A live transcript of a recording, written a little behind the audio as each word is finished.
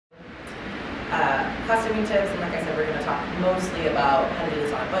Costuming tips, and like I said, we're going to talk mostly about how to do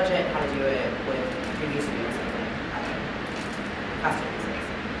this on a budget, how to do it with reduced use of costuming tips.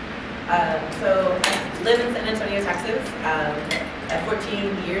 So I live in San Antonio, Texas. I have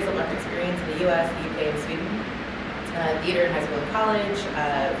 14 years of work experience in the US, the UK, and Sweden. Theater in high school and college,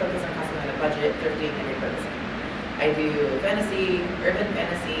 focus on costuming on a budget, thrifting, and repurposing. I do fantasy, urban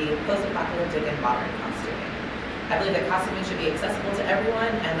fantasy, post-apocalyptic, and modern costuming. I believe that costuming should be accessible to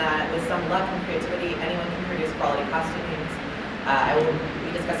everyone, and that with some luck and creativity, anyone can produce quality costumings. I will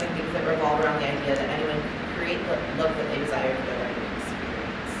be discussing things that revolve around the idea that anyone can create the look that they desire for their learning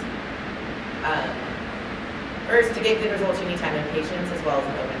experience. First, to get good results, you need time and patience, as well as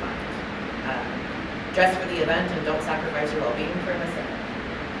an open mind. Dress for the event and don't sacrifice your well-being for an aesthetic.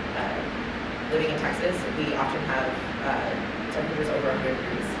 Living in Texas, we often have temperatures over 100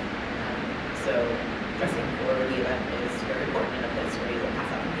 degrees. So dressing for the event is very important in a place where you don't pass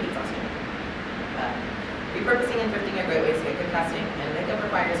out from heat exhaustion. Repurposing and thrifting are great ways to get good casting, and makeup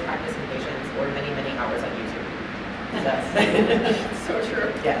requires practice and patience or many, many hours on YouTube. So true.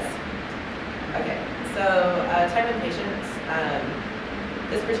 Yes. Okay, so time and patience.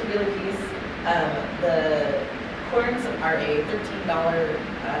 This particular piece, the horns are a $13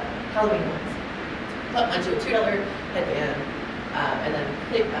 Halloween ones. Put onto a $2 headband, and then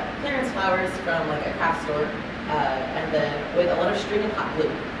clearance flowers from like a craft store, and then with a lot of string and hot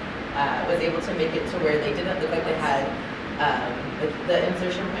glue, was able to make it to where they didn't look like they had, the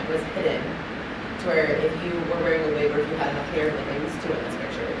insertion point was hidden, to where if you were wearing a wig or if you had enough hair like I used to in this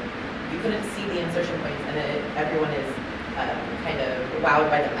picture, you couldn't see the insertion points, and everyone is kind of wowed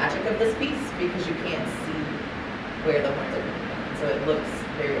by the magic of this piece because you can't see where the horns are coming from. So it looks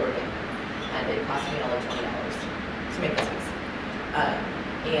very organic. And it cost me all of $20 to make this piece.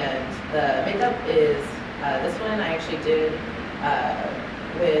 And the makeup is, this one I actually did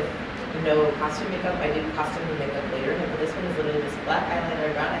with no costume makeup. I did costume and makeup later, but this one is literally just black eyeliner,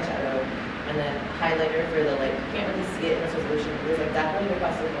 brown eyeshadow, and then highlighter for the, like, you can't really see it in this resolution. It was like that one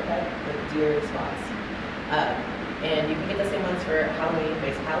across the forehead with deer spots. And you can get the same ones for Halloween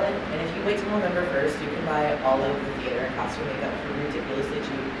base palette. And if you wait till November 1st, you can buy all of the theater and costume makeup for ridiculously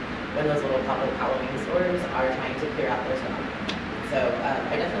cheap when those little pop-up Halloween stores are trying to clear out their stock. So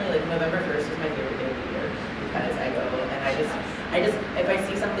I definitely, like, November 1st is my favorite day of the year because I go and I just, if I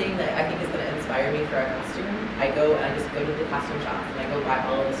see something that I think is going to inspire me for a costume, I go and I just go to the costume shop and I go buy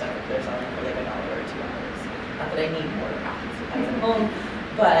all of the stuff that they're selling for like $1 or $2. Not that I need more crafting supplies at home,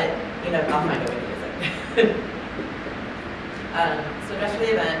 but, you know, I'll find a way to use it. So dress for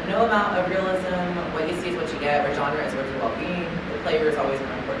the event, no amount of realism, what you see is what you get, or genre is worth your well-being. The player is always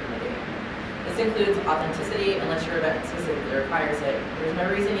more important than the game. This includes authenticity, unless your event specifically requires it. There's no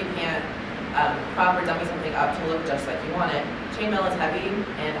reason you can't prop or dummy something up to look just like you want it. Chainmail is heavy,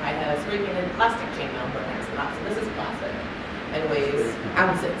 and I have spray painted plastic chainmail for hands and not. So this is plastic and weighs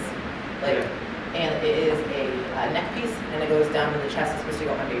ounces. Like, and it is a neck piece, and it goes down to the chest. It's supposed to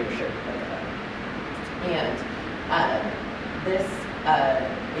go under your shirt. Like that. And this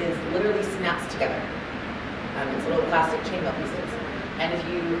is literally snaps together. It's little plastic chainmail pieces. And if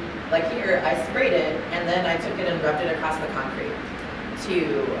you, like here, I sprayed it, and then I took it and rubbed it across the concrete to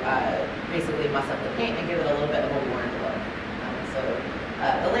basically muss up the paint and give it a little bit of a worn look. So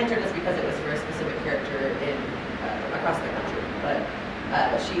the lantern is because it was for a specific character in across the country. But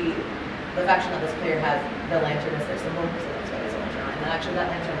the faction that this player has, the lantern is their symbol, so that's why there's a lantern on. And actually that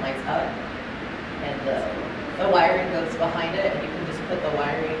lantern lights up, and the wiring goes behind it, and you can just put the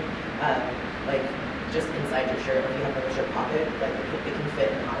wiring like just inside your shirt. If you have like a shirt pocket, like it can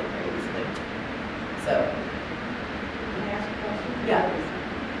fit in the body very easily. So. Can I ask a question? Yeah.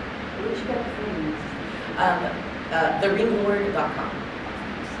 Where'd you get the things? TheRingLord.com.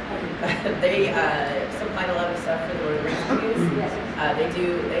 They supply a lot of stuff for the Lord of the Rings movies. Yes.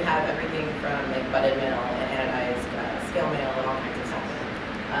 They have everything from like budded mail and anodized scale mail and all kinds of stuff.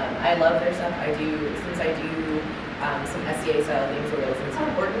 I love their stuff. Since I do some SCA style things where realism is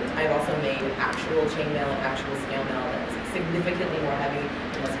important, I've also made actual chainmail and actual scale mail that is significantly more heavy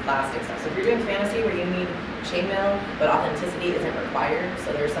than this plastic stuff. So if you're doing fantasy where you need chainmail, but authenticity isn't required,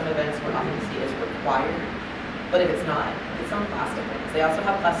 so there's some events where authenticity is required, but if it's not, it's some plastic ones. They also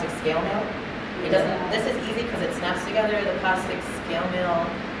have plastic scale mail. This is easy because it snaps together. The plastic scale mail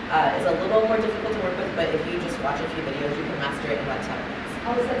is a little more difficult to work with, but if you just watch a few videos, you can master it in about 10 minutes.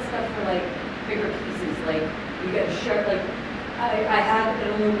 How is that stuff for like bigger pieces? Like you get a shirt, like I had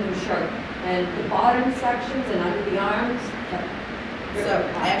an aluminum shirt, and the bottom sections and under the arms. So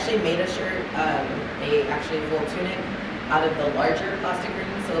I actually made a shirt, actually full tunic, out of the larger plastic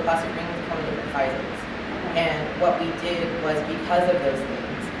rings. So the plastic rings come in different sizes. And what we did was, because of those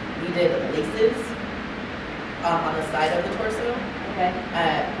things, we we did laces on the side of the torso, Okay.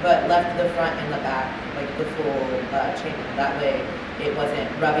 but left the front and the back, like the full chain. That way it wasn't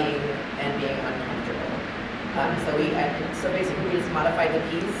rubbing and being uncomfortable. So basically we just modified the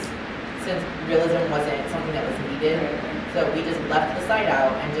piece since realism wasn't something that was needed. So we just left the side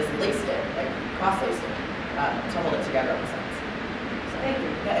out and just laced it, like cross-laced it, to hold it together on the sides. So, Thank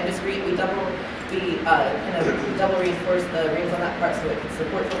you. yeah, and just we kind of double reinforced the rings on that part so it could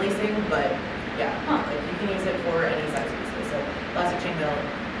support the lacing, but yeah, like you can use it for any size pieces. So plastic chainmail,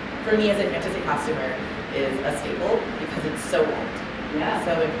 for me as a fantasy costumer, is a staple because it's so light. Yeah.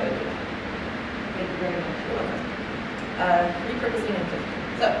 So incredible. Thank you very much. You're welcome. Repurposing and thinking.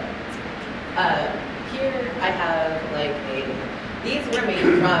 So, here I have like these were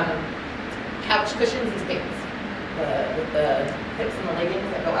made from couch cushions and pants. With the hips and the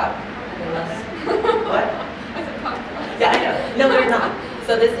leggings that go out. What? Yeah, I know. No, they're not.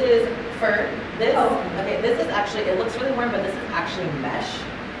 So this is fur. Okay, this is actually, it looks really warm, but this is actually mesh.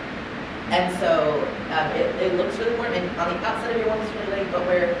 And so it looks really warm, and on the outside of your arms it's really light, but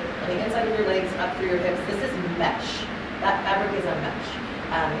where on the inside of your legs, up through your hips, this is mesh. That fabric is a mesh.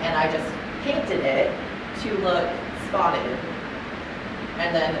 And I just painted it to look spotted.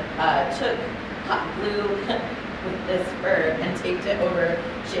 And then took hot glue with this fur and taped it over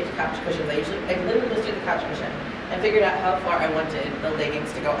shaped couch cushions. I literally just did the couch cushion and figured out how far I wanted the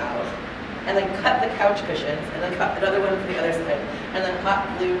leggings to go out. And then cut the couch cushions and then cut another one for the other side. And then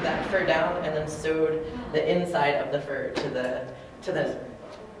hot glued that fur down and then sewed the inside of the fur to the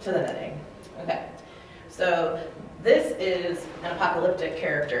netting. Okay. So this is an apocalyptic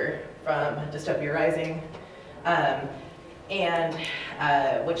character from Dystopia Rising.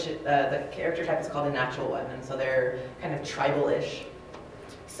 Which the character type is called a natural one, and so they're kind of tribal-ish.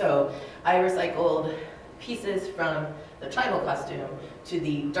 So I recycled pieces from the tribal costume to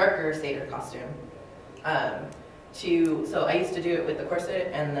the darker satyr costume. So I used to do it with the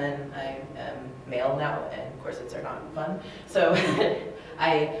corset, and then I am male now, and corsets are not fun. So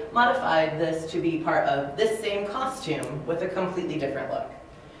I modified this to be part of this same costume with a completely different look.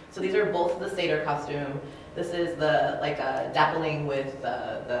 So these are both the satyr costume. This is the dappling with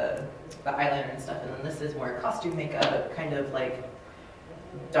the eyeliner and stuff, and then this is more costume makeup, kind of like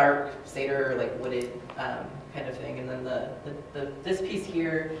dark satyr, like wooded kind of thing. And then this piece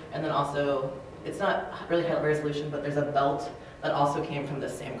here, and then also it's not really high resolution, but there's a belt that also came from the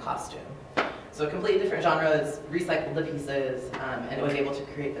same costume. So a completely different genre is recycled the pieces, and it was able to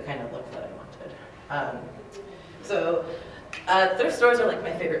create the kind of look that I wanted. Thrift stores are like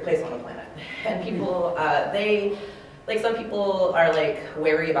my favorite place on the planet, and people, some people are like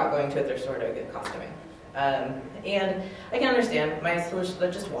wary about going to a thrift store to get costuming, and I can understand. My solution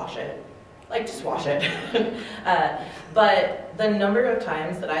is just wash it, just wash it. But the number of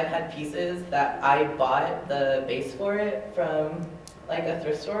times that I've had pieces that I bought the base for it from like a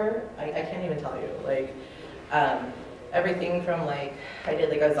thrift store, I can't even tell you. Everything from I did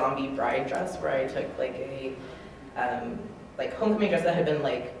like a zombie bride dress where I took like a homecoming dress that had been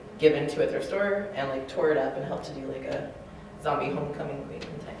given to a thrift store and tore it up and helped to do like a zombie homecoming queen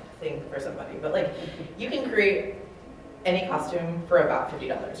type thing for somebody. But you can create any costume for about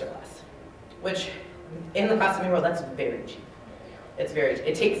 $50 or less, which in the costuming world, that's very cheap.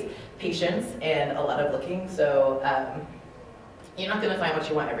 It takes patience and a lot of looking, so you're not gonna find what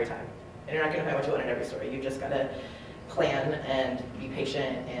you want every time. And you're not gonna find what you want in every store. You just gotta plan and be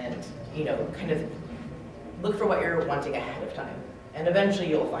patient and, kind of look for what you're wanting ahead of time. And eventually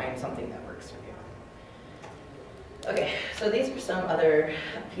you'll find something that works for you. Okay, so these are some other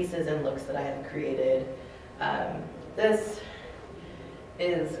pieces and looks that I have created. This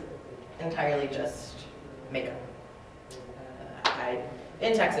is entirely just makeup.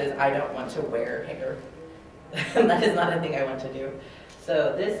 In Texas, I don't want to wear hair. That is not a thing I want to do.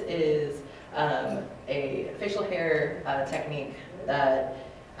 So this is a facial hair technique that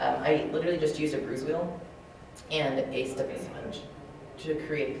I literally just used a bruise wheel and a stepping sponge to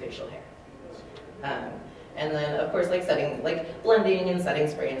create facial hair. And then, of course, blending and setting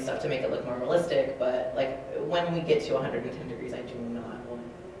spray and stuff to make it look more realistic. But when we get to 110 degrees, I do not want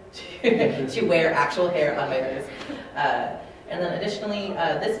to wear actual hair on my face. And then additionally,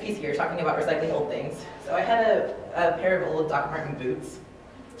 this piece here, talking about recycling old things. So I had a pair of old Doc Marten boots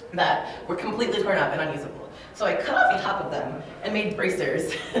that were completely torn up and unusable. So I cut off the top of them and made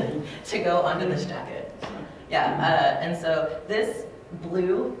bracers to go onto this jacket. Yeah, and so this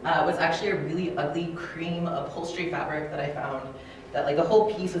blue was actually a really ugly cream upholstery fabric that I found that the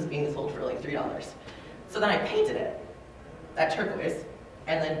whole piece was being sold for $3. So then I painted it that turquoise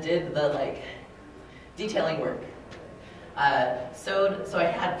and then did the detailing work So I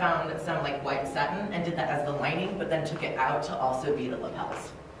had found some like white satin and did that as the lining, but then took it out to also be the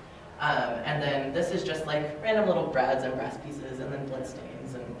lapels. And then this is just like random little brads and brass pieces and then blood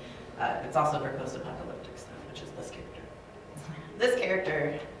stains, and it's also for post-apocalyptic stuff, which is this character. This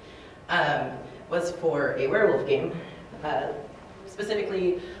character was for a werewolf game.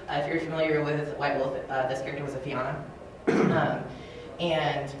 Specifically, if you're familiar with White Wolf, this character was a Fianna.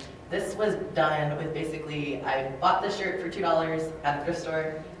 And this was done with basically, I bought this shirt for $2 at the thrift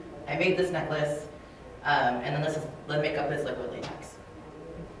store, I made this necklace, and then the makeup is liquid latex.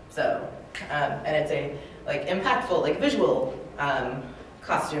 So, and it's a like impactful, like visual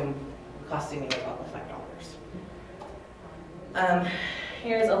costuming of all $5.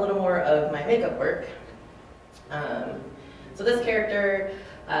 Here's a little more of my makeup work. So this character,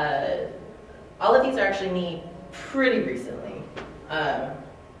 all of these are actually me pretty recently.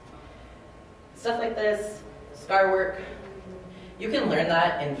 Stuff like this, scar work, you can learn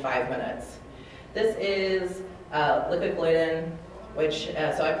that in 5 minutes. This is liquid colloidin, which,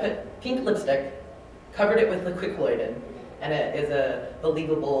 so I put pink lipstick, covered it with liquid colloidin, and it is a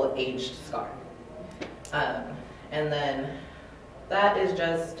believable aged scar. And then that is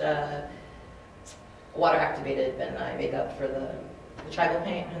just water activated bentonite makeup for the tribal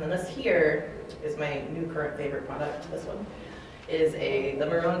paint. And then this here is my new current favorite product. This one is the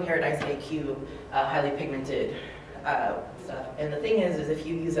Maroon Paradise AQ highly pigmented stuff. And the thing is if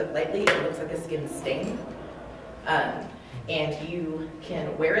you use it lightly, it looks like a skin stain. And you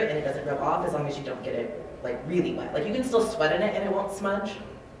can wear it and it doesn't rub off as long as you don't get it like really wet. Like you can still sweat in it and it won't smudge,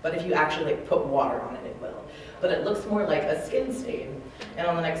 but if you actually like put water on it, it will. But it looks more like a skin stain. And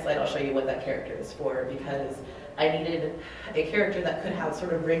on the next slide, I'll show you what that character is for, because I needed a character that could have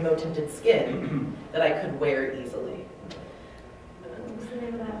sort of rainbow tinted skin that I could wear easily. What's the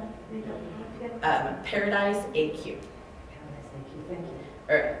name of that makeup? Paradise AQ. Paradise AQ, thank you.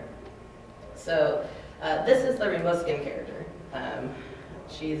 All right. So this is the rainbow skin character.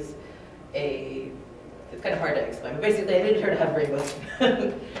 She's it's kind of hard to explain, but basically I needed her to have rainbow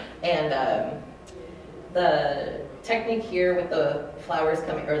skin. And the technique here with the flowers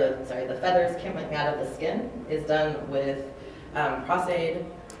coming, or the feathers coming out of the skin is done with Prosaid,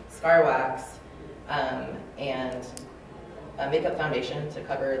 scar wax, and a makeup foundation to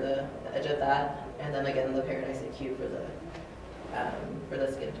cover the edge of that, and then again the Paradise AQ for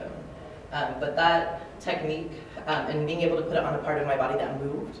the skin tone. But that technique and being able to put it on a part of my body that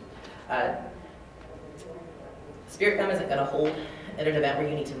moved, spirit gum isn't going to hold at an event where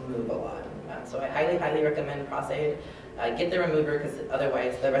you need to move a lot. So I highly, highly recommend Prosaid. Get the remover, because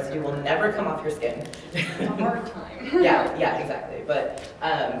otherwise the residue will never come off your skin. It's a hard time. yeah, exactly. But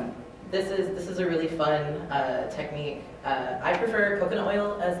this is a really fun technique. I prefer coconut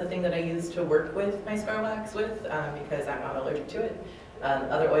oil as the thing that I use to work with my scar wax with, because I'm not allergic to it.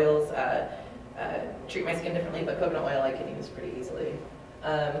 Other oils treat my skin differently, but coconut oil I can use pretty easily.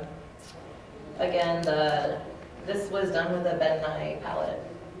 Again, this was done with a bentonite palette.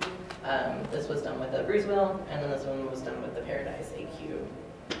 This was done with a bruise wheel, and then this one was done with the Paradise AQ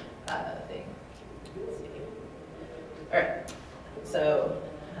thing. Let's see. All right, so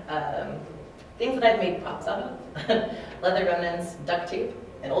things that I've made props out of: leather remnants, duct tape,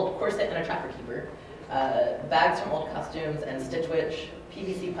 an old corset and a trapper keeper, bags from old costumes and Stitch Witch,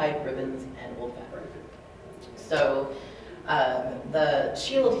 PVC pipe, ribbons, and old fabric. So the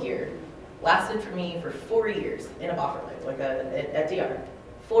shield here lasted for me for 4 years in a boffer light, like at DR.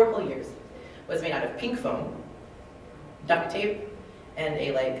 4 whole years. Was made out of pink foam, duct tape, and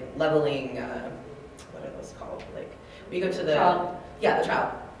a like leveling, what are those called? Like, we go to the trowel. Yeah, the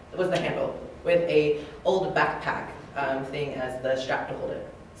trowel. It was the handle with a old backpack thing as the strap to hold it.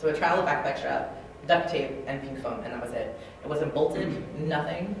 So a trowel, backpack strap, duct tape, and pink foam, and that was it. It wasn't bolted,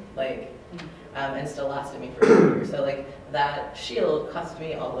 nothing, like, and still lasted me for 4 years. So like that shield cost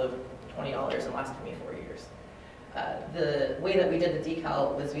me all of $20 and lasted me 4 years. The way that we did the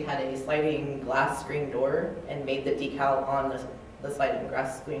decal was we had a sliding glass screen door and made the decal on the sliding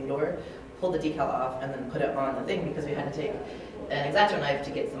glass screen door, pulled the decal off, and then put it on the thing, because we had to take an X-Acto knife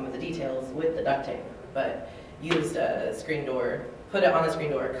to get some of the details with the duct tape. But used a screen door, put it on the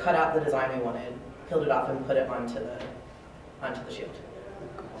screen door, cut out the design we wanted, peeled it off, and put it onto the shield.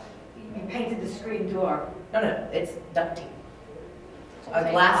 You painted the screen door. No, it's duct tape. A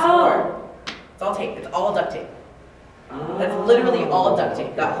glass door. It's all tape. It's all duct tape. That's literally all duct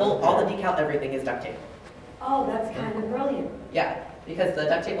tape. All the decal, everything is duct tape. Oh, that's kind of brilliant. Yeah, because the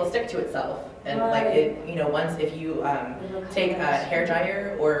duct tape will stick to itself, and Right. like it, once if you take a hair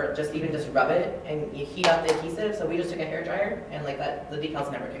dryer or just rub it and you heat up the adhesive. So we just took a hair dryer and like that, the decals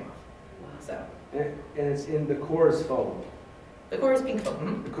never came off. So And it's in the core is foam. The core is pink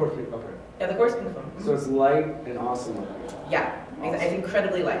foam. The core is pink, okay. Yeah, the core is pink foam. So it's light and awesome. Yeah, Awesome. it's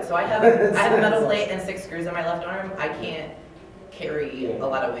incredibly light. So I have a metal plate and 6 screws in my left arm. I can't carry a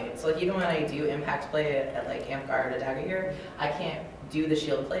lot of weight. So like even when I do impact play at like amp guard or dagger gear, I can't do the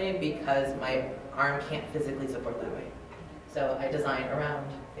shield play because my arm can't physically support that weight. So I design around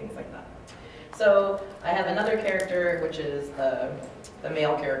things like that. So I have another character, which is the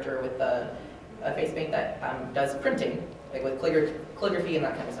male character with a face paint that does printing, like with calligraphy and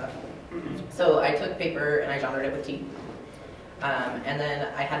that kind of stuff. So I took paper and I genred it with tea. And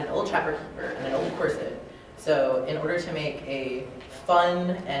then I had an old trapper keeper and an old corset. So in order to make a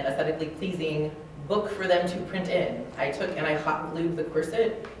fun and aesthetically pleasing book for them to print in, I took and I hot glued the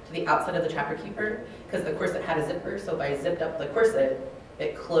corset to the outside of the trapper keeper because the corset had a zipper. So if I zipped up the corset,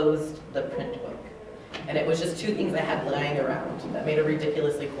 it closed the print book. And it was just 2 things I had lying around that made a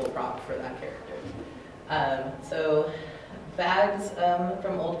ridiculously cool prop for that character. So bags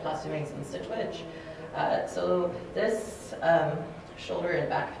from old costumings and Stitch Witch. So this shoulder and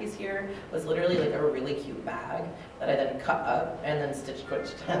back piece here was literally like a really cute bag that I then cut up and then Stitch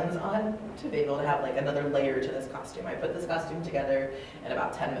Witch tens on to be able to have like another layer to this costume. I put this costume together in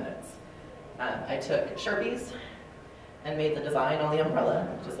about 10 minutes. I took Sharpies and made the design on the umbrella.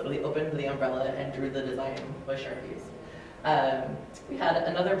 Just literally opened the umbrella and drew the design with Sharpies. We had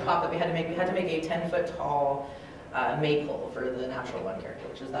another prop that we had to make. We had to make a 10-foot tall maypole for the natural one character,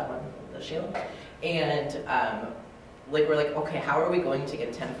 which is that one, the shield. And like we're like, okay, how are we going to get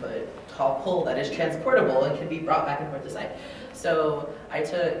a 10-foot tall pole that is transportable and can be brought back and forth to site? So I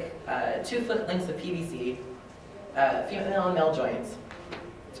took 2-foot lengths of PVC, female and male joints,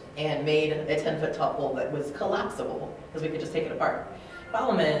 and made a 10-foot tall pole that was collapsible because we could just take it apart.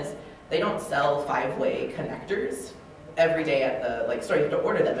 Problem is, they don't sell 5-way connectors every day at the store. You have to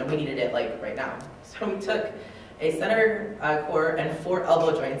order them, and we needed it like right now. So we took a center core and 4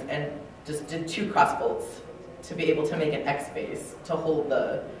 elbow joints and just did 2 cross bolts to be able to make an X base to hold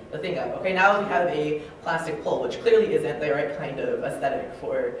the thing up. Okay, now we have a plastic pole, which clearly isn't the right kind of aesthetic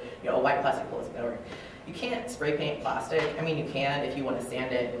for a white plastic pole. Isn't gonna work. You can't spray paint plastic. I mean, you can if you want to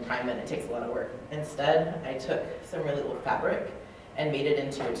sand it and prime it. It takes a lot of work. Instead, I took some really old fabric and made it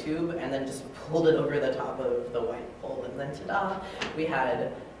into a tube and then just pulled it over the top of the white pole. And then ta-da, we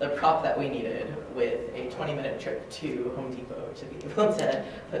had the prop that we needed with a 20-minute trip to Home Depot to be able to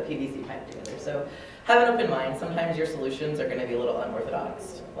put PVC pipe together. So have an open mind. Sometimes your solutions are going to be a little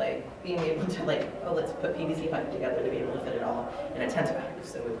unorthodox. Like being able to oh, let's put PVC pipe together to be able to fit it all in a tent bag.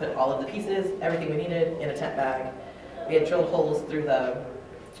 So we put all of the pieces, everything we needed in a tent bag. We had drilled holes through the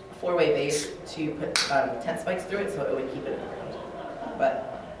 4-way base to put tent spikes through it so it would keep it in the ground.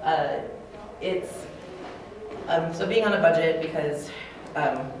 But it's, so being on a budget because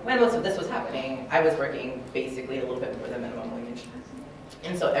when most of this was happening, I was working basically a little bit more than minimum wage.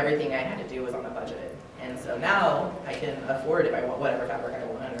 And so everything I had to do was on a budget. And so now I can afford if I want whatever fabric I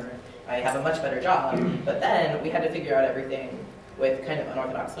want, or I have a much better job. But then we had to figure out everything with kind of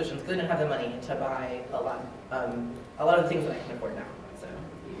unorthodox solutions. We didn't have the money to buy a lot of the things that I can afford now. So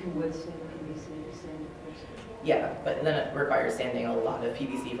You can withstand PVC to sand it first. yeah, but then it requires sanding a lot of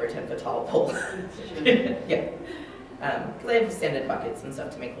PVC for a 10-foot tall pole. Yeah, because I have sanded buckets and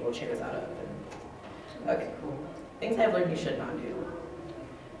stuff to make little chairs out of. And, okay, cool. Things I've learned you should not do.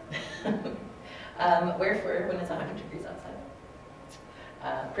 Wear fur when it's 100 degrees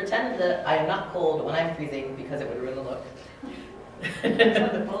outside. Pretend that I am not cold when I'm freezing because it would ruin the look. That's how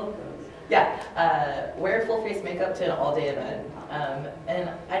the bulb goes. Yeah, wear full face makeup to an all-day event. And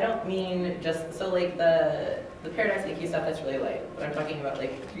I don't mean just, so like the Paradise Icky stuff that's really light, but I'm talking about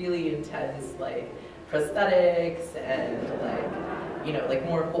like really intense like prosthetics and like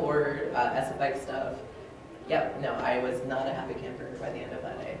more horror aesthetic stuff. Yep, no, I was not a happy camper by the end of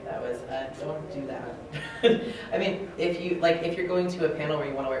that day. That was, don't do that. I mean, if you're going to a panel where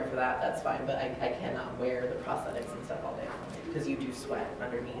you want to wear it for that, that's fine, but I cannot wear the prosthetics and stuff all day because you do sweat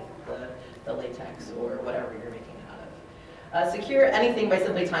underneath the latex or whatever you're making it out of. Secure anything by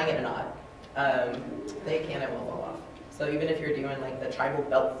simply tying it in a knot. They can and will fall off. So even if you're doing like the tribal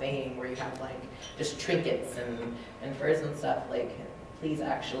belt thing where you have like just trinkets and furs and stuff, like please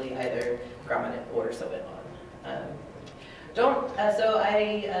actually either grommet it or sew it on. So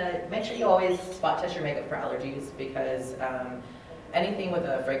I make sure you always spot test your makeup for allergies because anything with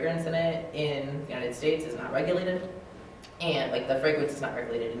a fragrance in it in the United States is not regulated, and like the fragrance is not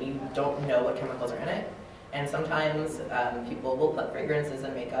regulated, and you don't know what chemicals are in it. And sometimes people will put fragrances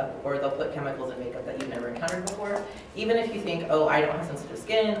in makeup, or they'll put chemicals in makeup that you've never encountered before. Even if you think, oh, I don't have sensitive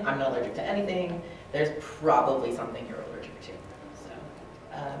skin, I'm not allergic to anything, there's probably something you're allergic to.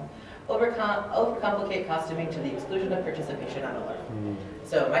 So, overcomplicate costuming to the exclusion of participation on a LARP.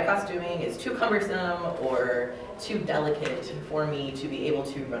 So my costuming is too cumbersome or too delicate for me to be able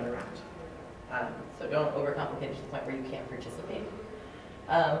to run around. So don't overcomplicate it to the point where you can't participate.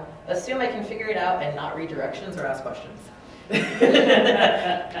 Assume I can figure it out and not read directions or ask questions. I'm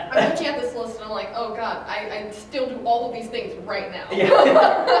looking at this list and I'm like, oh god, I still do all of these things right now.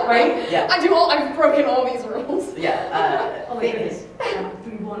 Yeah. Right? Yeah. I've broken all these rules. Yeah. Oh my goodness,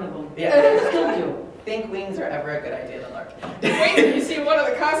 I'm one of them. Yeah. I still do. Think wings are ever a good idea to LARP. Wait till you see one of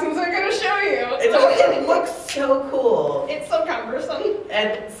the costumes I'm going to show you. It looks so cool. It's so cumbersome.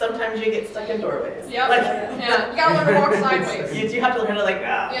 And sometimes you get stuck in doorways. Yep. Like, Yeah, you gotta learn to walk sideways. you have to learn to walk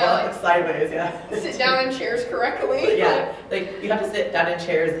like, sideways, yeah. Sit down in chairs correctly. Yeah, like you have to sit down in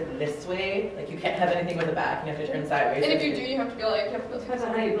chairs this way. Like you can't have anything with the back. You have to turn sideways. And if you do, you have to be like, you have to Depends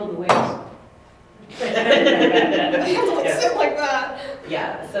on how you build the wings. you have to like Yeah. sit like that.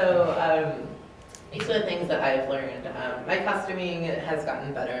 Yeah, so these are the things that I've learned. My costuming has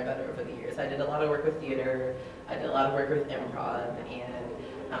gotten better and better over the years. I did a lot of work with theater. I did a lot of work with improv,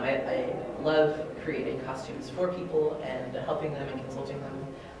 and I love creating costumes for people and helping them and consulting them.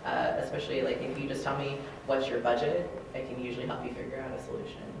 Especially like if you just tell me what's your budget, I can usually help you figure out a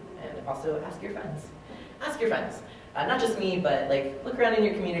solution. And also ask your friends. Ask your friends. Not just me, but like look around in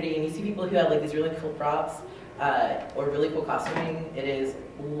your community and you see people who have like these really cool props or really cool costuming. It is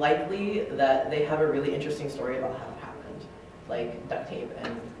likely that they have a really interesting story about how it happened, like duct tape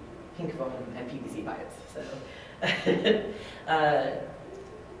and pink foam and PVC pipes. So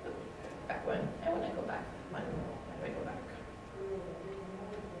back when I go back. When do I go back?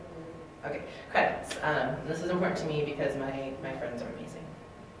 Okay, credits. This is important to me because my friends are amazing.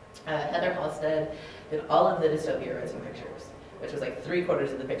 Heather Halstead did all of the Dystopia Rising pictures, which was like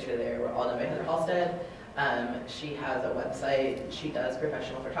 3/4 of the picture there were all done by Heather Halstead. She has a website. She does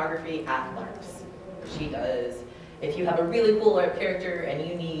professional photography at LARPs. She does, if you have a really cool LARP character and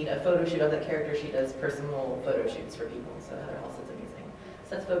you need a photo shoot of that character, she does personal photo shoots for people. So Heather Halstead's amazing.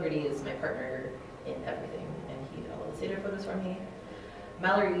 Seth Fogarty is my partner in everything, and he did all the Seder photos for me.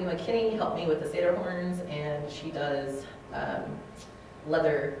 Mallory McKinney helped me with the Seder horns, and she does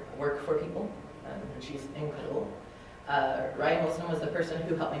leather work for people, and she's incredible. Ryan Wilson was the person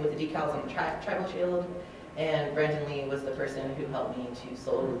who helped me with the decals on the tribal shield, and Brandon Lee was the person who helped me to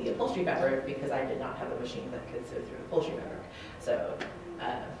sew the upholstery fabric because I did not have a machine that could sew through upholstery fabric. So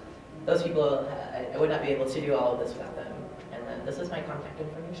those people, I would not be able to do all of this without them. And then this is my contact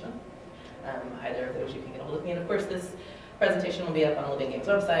information. Either of those you can get a hold of me. And of course this presentation will be up on the Living Games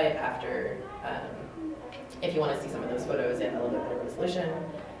website after, if you want to see some of those photos in a little bit better resolution.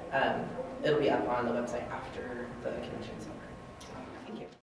 It'll be up on the website after the convention.